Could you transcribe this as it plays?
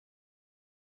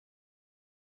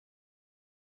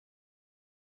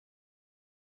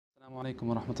السلام عليكم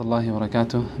ورحمة الله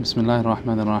وبركاته. بسم الله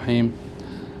الرحمن الرحيم.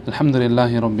 الحمد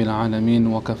لله رب العالمين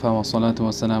وكفى والصلاة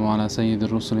والسلام على سيد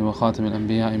الرسل وخاتم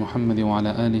الأنبياء محمد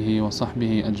وعلى آله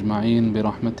وصحبه أجمعين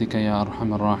برحمتك يا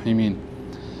أرحم الراحمين.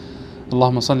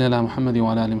 اللهم صل على محمد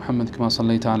وعلى آل محمد كما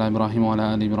صليت على إبراهيم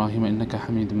وعلى آل إبراهيم إنك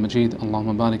حميد مجيد.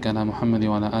 اللهم بارك على محمد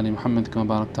وعلى آل محمد كما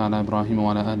باركت على إبراهيم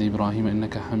وعلى آل إبراهيم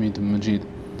إنك حميد مجيد.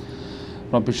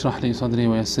 رب اشرح لي صدري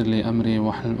ويسر لي أمري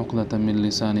واحلل عقدة من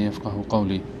لساني يفقه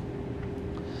قولي.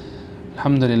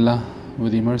 Alhamdulillah,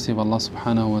 with the mercy of Allah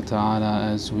subhanahu wa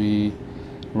ta'ala, as we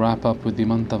wrap up with the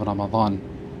month of Ramadan,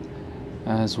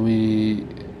 as we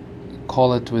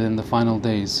call it within the final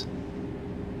days,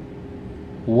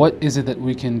 what is it that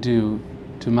we can do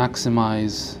to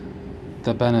maximize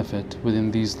the benefit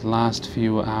within these last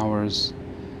few hours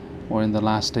or in the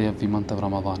last day of the month of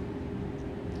Ramadan?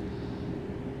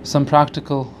 Some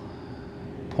practical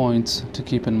points to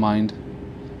keep in mind,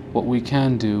 what we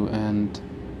can do, and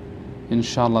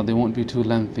inshallah they won't be too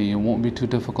lengthy, it won't be too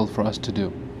difficult for us to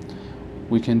do.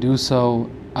 We can do so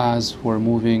as we're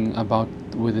moving about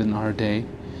within our day.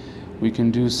 We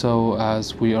can do so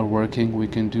as we are working. We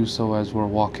can do so as we're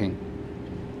walking.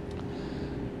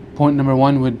 Point number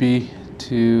one would be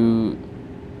to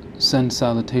send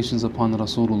salutations upon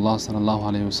Rasulullah sallallahu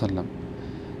alaihi wasallam,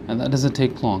 and that doesn't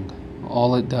take long.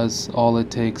 All it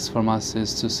takes from us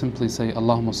is to simply say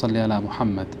Allahumma salli ala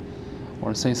Muhammad,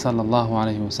 or say sallallahu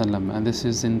alayhi wasallam, and this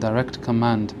is in direct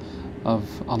command of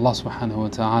Allah subhanahu wa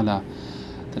ta'ala,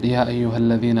 that ya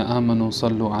ayyuhalladhina amanu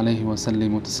sallu alayhi wa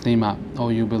sallimu taslima. Oh,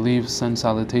 you believe, send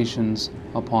salutations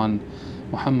upon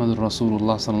Muhammadur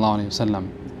Rasulullah sallallahu alayhi wasallam.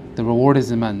 The reward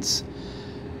is immense.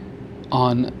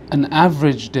 On an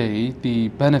average day, the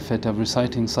benefit of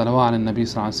reciting salawat al Nabi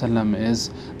sallallahu alayhi wasallam is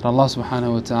that Allah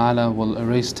subhanahu wa ta'ala will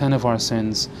erase 10 of our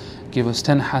sins, give us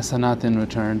 10 hasanat in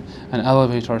return, and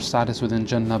elevate our status within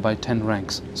Jannah by 10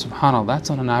 ranks. Subhanallah, that's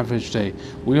on an average day.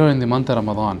 We are in the month of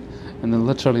Ramadan, and then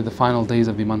literally the final days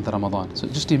of the month of Ramadan. So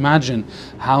just imagine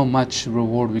how much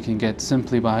reward we can get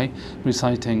simply by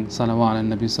reciting salawat al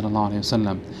Nabi sallallahu alayhi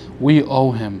wasallam. We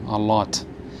owe him a lot.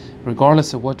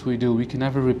 Regardless of what we do, we can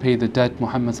never repay the debt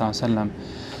Muhammad sallallahu alayhi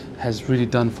wasallam has really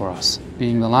done for us,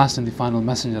 being the last and the final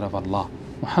messenger of Allah,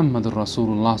 Muhammadur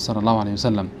Rasulullah sallallahu alayhi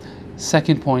wasallam.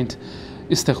 Second point,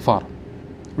 istighfar,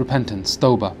 repentance,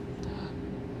 tawbah.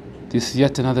 This is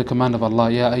yet another command of Allah.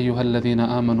 Ya ayyuhalladhina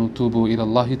amanu tubu ila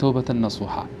Allahi tawbatan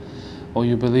nasuha. Oh,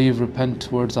 you believe, repent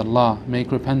towards Allah,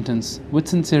 make repentance with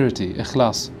sincerity,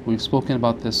 ikhlas. We've spoken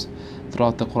about this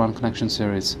throughout the Quran Connection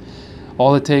series.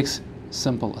 All it takes,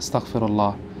 simple,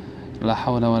 astaghfirullah, la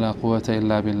hawla wa la quwwata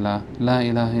illa billah, la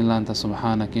ilaha illa anta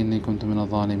subhanak inni kuntu min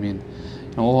adh-dhalimin.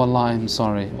 Oh Allah, I'm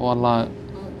sorry. Oh Allah,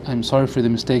 I'm sorry for the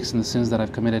mistakes and the sins that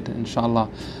I've committed. Inshallah,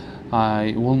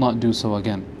 I will not do so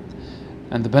again.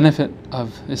 And the benefit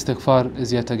of istighfar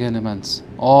is yet again immense.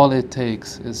 All it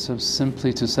takes is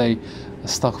simply to say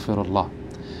astaghfirullah.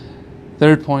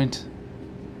 Third point,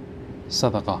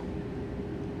 sadaqah,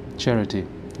 charity,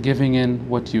 giving in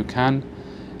what you can.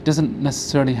 It doesn't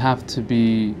necessarily have to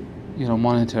be,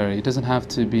 monetary. It doesn't have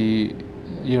to be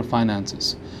your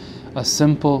finances. A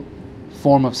simple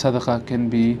form of sadaqah can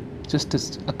be just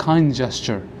a kind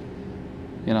gesture,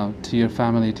 to your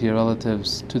family, to your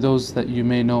relatives, to those that you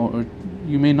may know or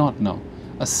you may not know.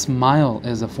 A smile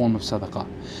is a form of sadaqah.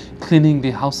 Cleaning the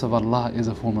house of Allah is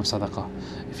a form of sadaqah.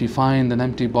 If you find an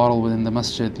empty bottle within the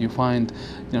masjid, you find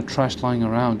trash lying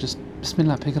around, just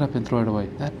bismillah, pick it up and throw it away.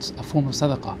 That's a form of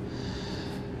sadaqah.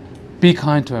 Be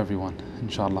kind to everyone,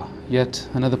 inshallah. Yet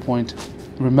another point,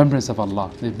 remembrance of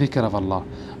Allah, the dhikr of Allah.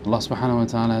 Allah subhanahu wa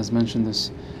ta'ala has mentioned this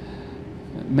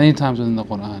many times within the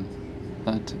Quran,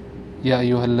 that Ya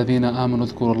ayyuhalladhina amanu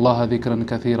dhkurullaha dhikran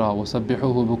kathira wa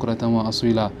sabbihuhu bukratan wa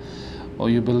aswila. Oh,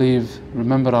 you believe,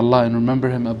 remember Allah and remember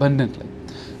Him abundantly.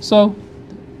 So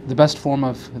the best form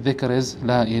of dhikr is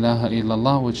La ilaha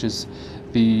illallah, which is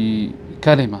the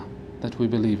kalima that we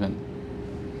believe in.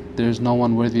 There is no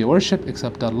one worthy of worship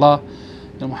except Allah,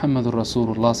 and Muhammadur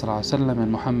Rasulullah sallallahu alaihi wasallam,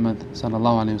 and Muhammad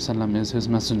sallallahu alaihi wasallam is His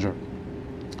messenger.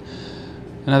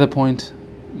 Another point,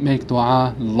 make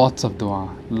dua, lots of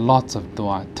dua,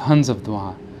 tons of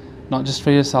dua. Not just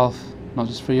for yourself, not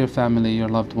just for your family, your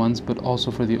loved ones, but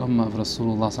also for the ummah of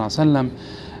Rasulullah sallallahu alaihi wasallam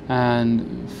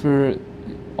and for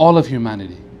all of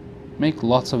humanity. Make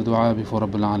lots of dua before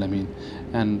Rabbul Alameen.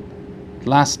 And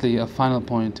lastly, a final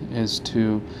point is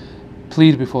to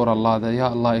plead before Allah that, Ya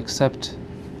Allah, accept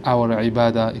our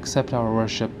ibadah, accept our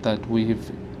worship that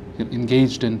we've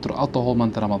engaged in throughout the whole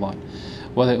month of Ramadan.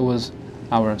 Whether it was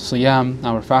our siyam,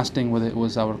 our fasting, whether it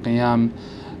was our qiyam,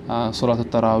 Salat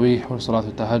al-Taraweeh or Salat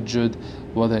al-Tahajjud,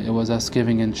 whether it was us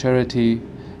giving in charity,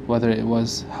 whether it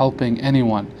was helping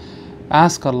anyone,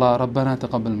 ask Allah, Rabbana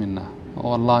taqabbal minna.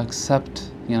 Oh Allah,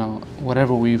 accept,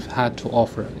 whatever we've had to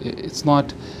offer. It's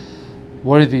not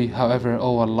worthy, however,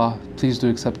 oh Allah, please do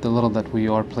accept the little that we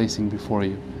are placing before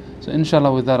you. So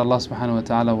inshallah, with that, Allah subhanahu wa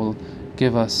ta'ala will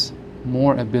give us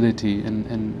more ability and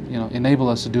enable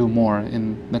us to do more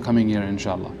in the coming year,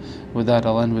 inshallah. With that,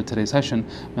 I'll end with today's session.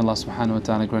 May Allah subhanahu wa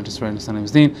ta'ala grant us right understanding of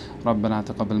his deen. ربنا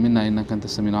تقبل منا إنك أنت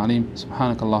السميع العليم.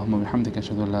 سبحانك اللهم وبحمدك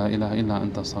أشهد أن لا إله إلا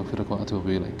أنت أستغفرك وأتوب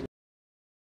إليك.